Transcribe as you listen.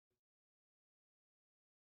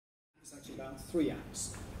It's actually about 3 apps.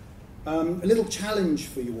 A little challenge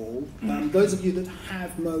for you all. Those of you that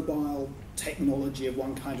have mobile technology of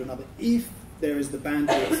one kind or another, if there is the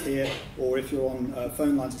bandwidth here, or if you're on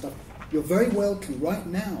phone lines and stuff, you're very welcome right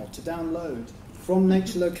now to download from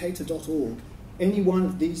naturelocator.org any one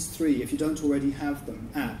of these 3, if you don't already have them,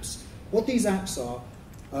 apps. What these apps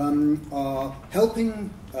are helping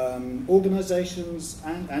organisations,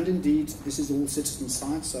 and indeed this is all citizen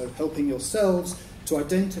science, so helping yourselves to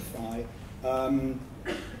identify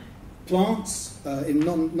plants in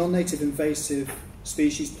non-native invasive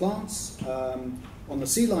species plants. On the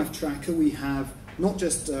sea life tracker we have not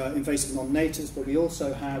just invasive non-natives, but we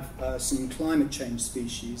also have some climate change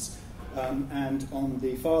species. And on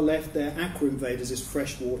the far left there, aqua invaders is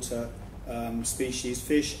freshwater species,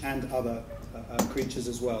 fish and other creatures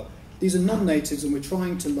as well. These are non-natives and we're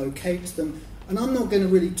trying to locate them. And I'm not going to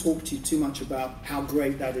really talk to you too much about how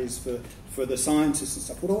great that is for the scientists and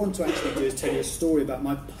stuff. What I want to actually do is tell you a story about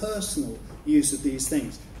my personal use of these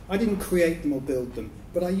things. I didn't create them or build them,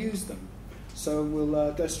 but I use them. So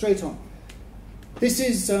we'll go straight on. This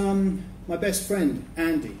is my best friend,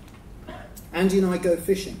 Andy. Andy and I go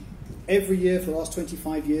fishing. Every year for the last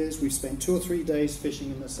 25 years, we've spent 2 or 3 days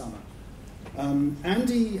fishing in the summer.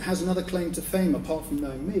 Andy has another claim to fame apart from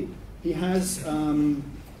knowing me. He has,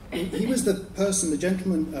 he was the person, the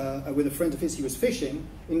gentleman with a friend of his, he was fishing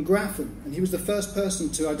in Gledhill, and he was the first person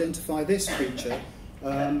to identify this creature,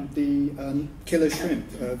 the killer shrimp,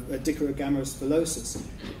 Dichorogammarus velocis.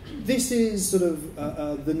 This is sort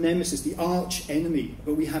of the nemesis, the arch enemy,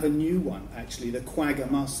 but we have a new one actually, the quagga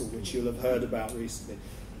mussel, which you'll have heard about recently.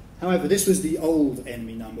 However, this was the old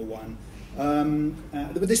enemy number 1.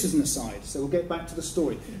 But this was an aside, so we'll get back to the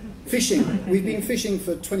story. Fishing. We've been fishing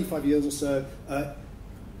for 25 years or so.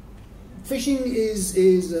 Fishing is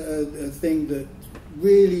a thing that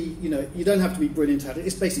really, you don't have to be brilliant at it.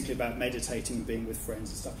 It's basically about meditating and being with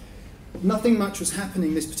friends and stuff. Nothing much was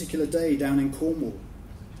happening this particular day down in Cornwall,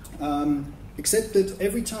 except that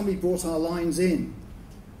every time we brought our lines in,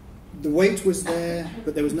 the weight was there,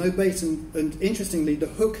 but there was no bait, and interestingly, the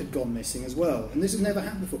hook had gone missing as well. And this has never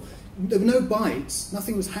happened before. There were no bites,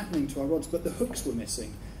 nothing was happening to our rods, but the hooks were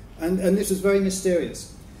missing. And this was very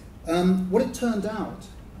mysterious. What it turned out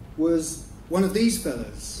was one of these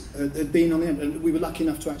fellas had been on the end, and we were lucky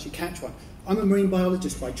enough to actually catch one. I'm a marine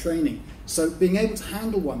biologist by training, so being able to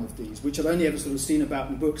handle one of these, which I'd only ever sort of seen about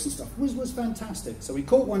in books and stuff, was fantastic. So we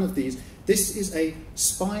caught one of these. This is a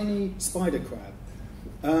spiny spider crab.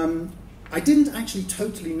 I didn't actually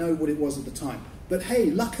totally know what it was at the time, but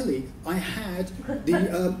hey, luckily I had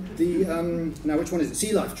now which one is it?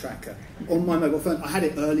 Sea Life Tracker on my mobile phone. I had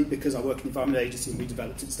it early because I work in the Environment Agency and we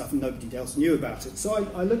developed it and stuff, and nobody else knew about it. So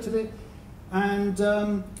I looked at it,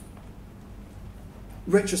 and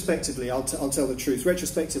retrospectively, I'll tell the truth.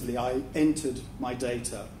 Retrospectively, I entered my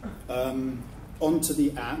data onto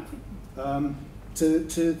the app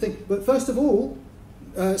to think. But first of all,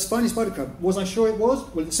 spiny spider crab, was I sure it was?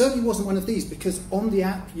 Well, it certainly wasn't one of these, because on the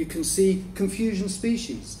app you can see confusion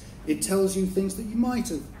species. It tells you things that you might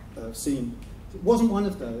have seen. It wasn't one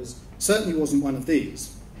of those, certainly wasn't one of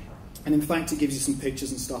these. And in fact, it gives you some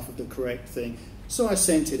pictures and stuff of the correct thing. So I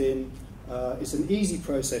sent it in. It's an easy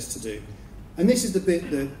process to do. And this is the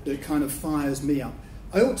bit that kind of fires me up.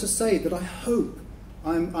 I ought to say that I hope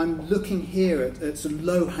I'm looking here at sort of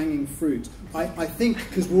low-hanging fruit. I think,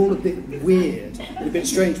 because we're all a bit weird, a bit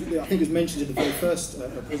strange, I think it was mentioned in the very first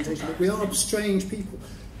presentation, that we are strange people,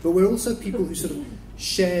 but we're also people who sort of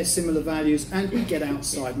share similar values, and we get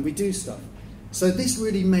outside and we do stuff. So this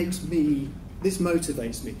really this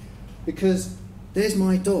motivates me, because there's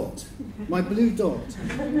my dot, my blue dot.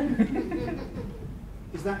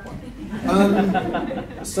 Is that one?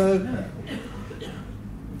 So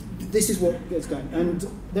this is what gets going, and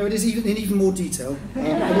there it is, in even more detail.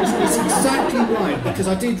 And it's exactly right, because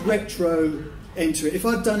I did retro enter it. If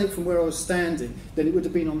I'd done it from where I was standing, then it would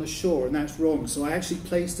have been on the shore, and that's wrong. So I actually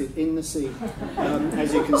placed it in the sea,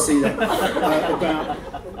 as you can see there,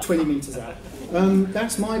 about 20 metres out.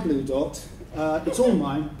 That's my blue dot. It's all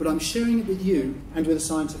mine, but I'm sharing it with you and with the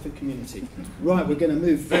scientific community. Right, we're going to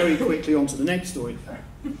move very quickly on to the next story.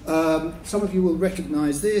 Some of you will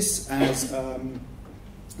recognise this as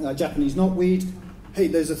Japanese knotweed. Hey,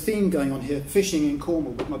 there's a theme going on here, fishing in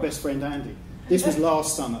Cornwall with my best friend Andy. This was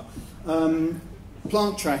last summer.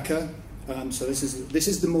 Plant tracker, so this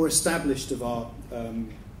is the more established of our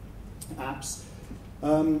apps.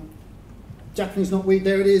 Japanese knotweed,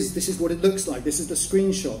 there it is. This is what it looks like. This is the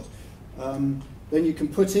screenshot. Then you can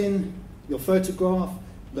put in your photograph,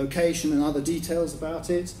 location and other details about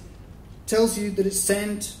it. Tells you that it's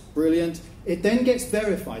sent, brilliant. It then gets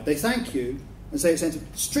verified. They thank you, and say it's entered.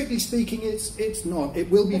 Strictly speaking, it's not. It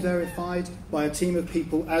will be verified by a team of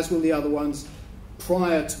people, as will the other ones,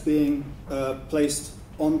 prior to being placed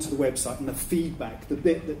onto the website, and the feedback, the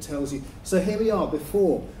bit that tells you, so here we are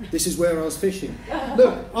before, this is where I was fishing.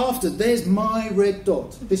 Look, after, there's my red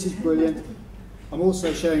dot. This is brilliant. I'm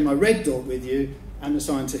also sharing my red dot with you and the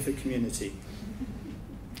scientific community.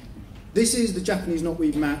 This is the Japanese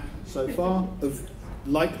knotweed map so far of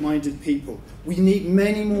like-minded people. We need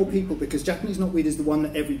many more people because Japanese knotweed is the one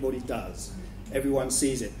that everybody does. Everyone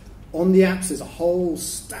sees it. On the apps, there's a whole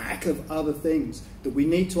stack of other things that we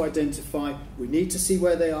need to identify. We need to see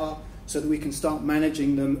where they are so that we can start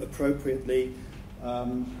managing them appropriately.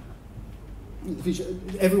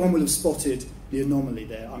 Everyone will have spotted the anomaly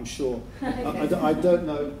there, I'm sure. I don't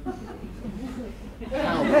know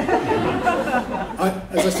how.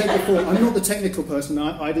 As I said before, I'm not the technical person.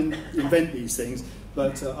 I didn't invent these things,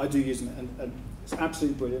 but I do use them, and it's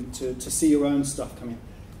absolutely brilliant to see your own stuff coming.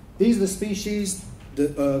 These are the species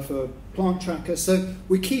that, for plant tracker, so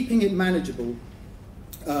we're keeping it manageable.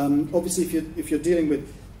 Obviously, if you're dealing with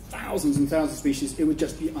thousands and thousands of species, it would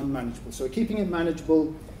just be unmanageable. So we're keeping it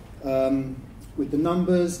manageable with the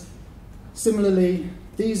numbers. Similarly,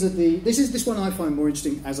 this one I find more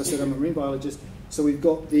interesting. As I said, I'm a marine biologist, so we've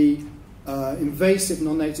got the invasive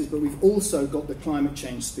non-natives, but we've also got the climate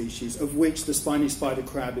change species, of which the spiny spider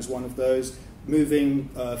crab is one of those, moving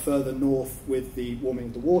further north with the warming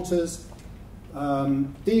of the waters.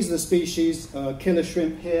 These are the species, killer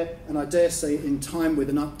shrimp here, and I dare say in time with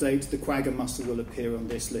an update, the quagga mussel will appear on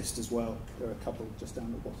this list as well. There are a couple just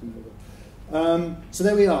down the bottom over. So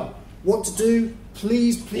there we are. What to do?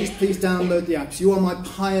 Please, please, please download the apps. You are my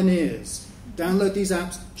pioneers. Download these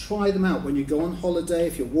apps, try them out when you go on holiday,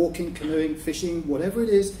 if you're walking, canoeing, fishing, whatever it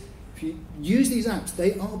is. If you use these apps,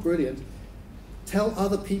 they are brilliant. Tell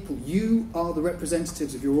other people you are the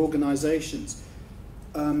representatives of your organisations.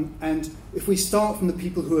 And if we start from the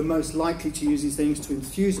people who are most likely to use these things, to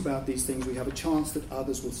enthuse about these things, we have a chance that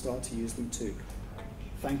others will start to use them too.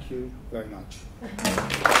 Thank you very much.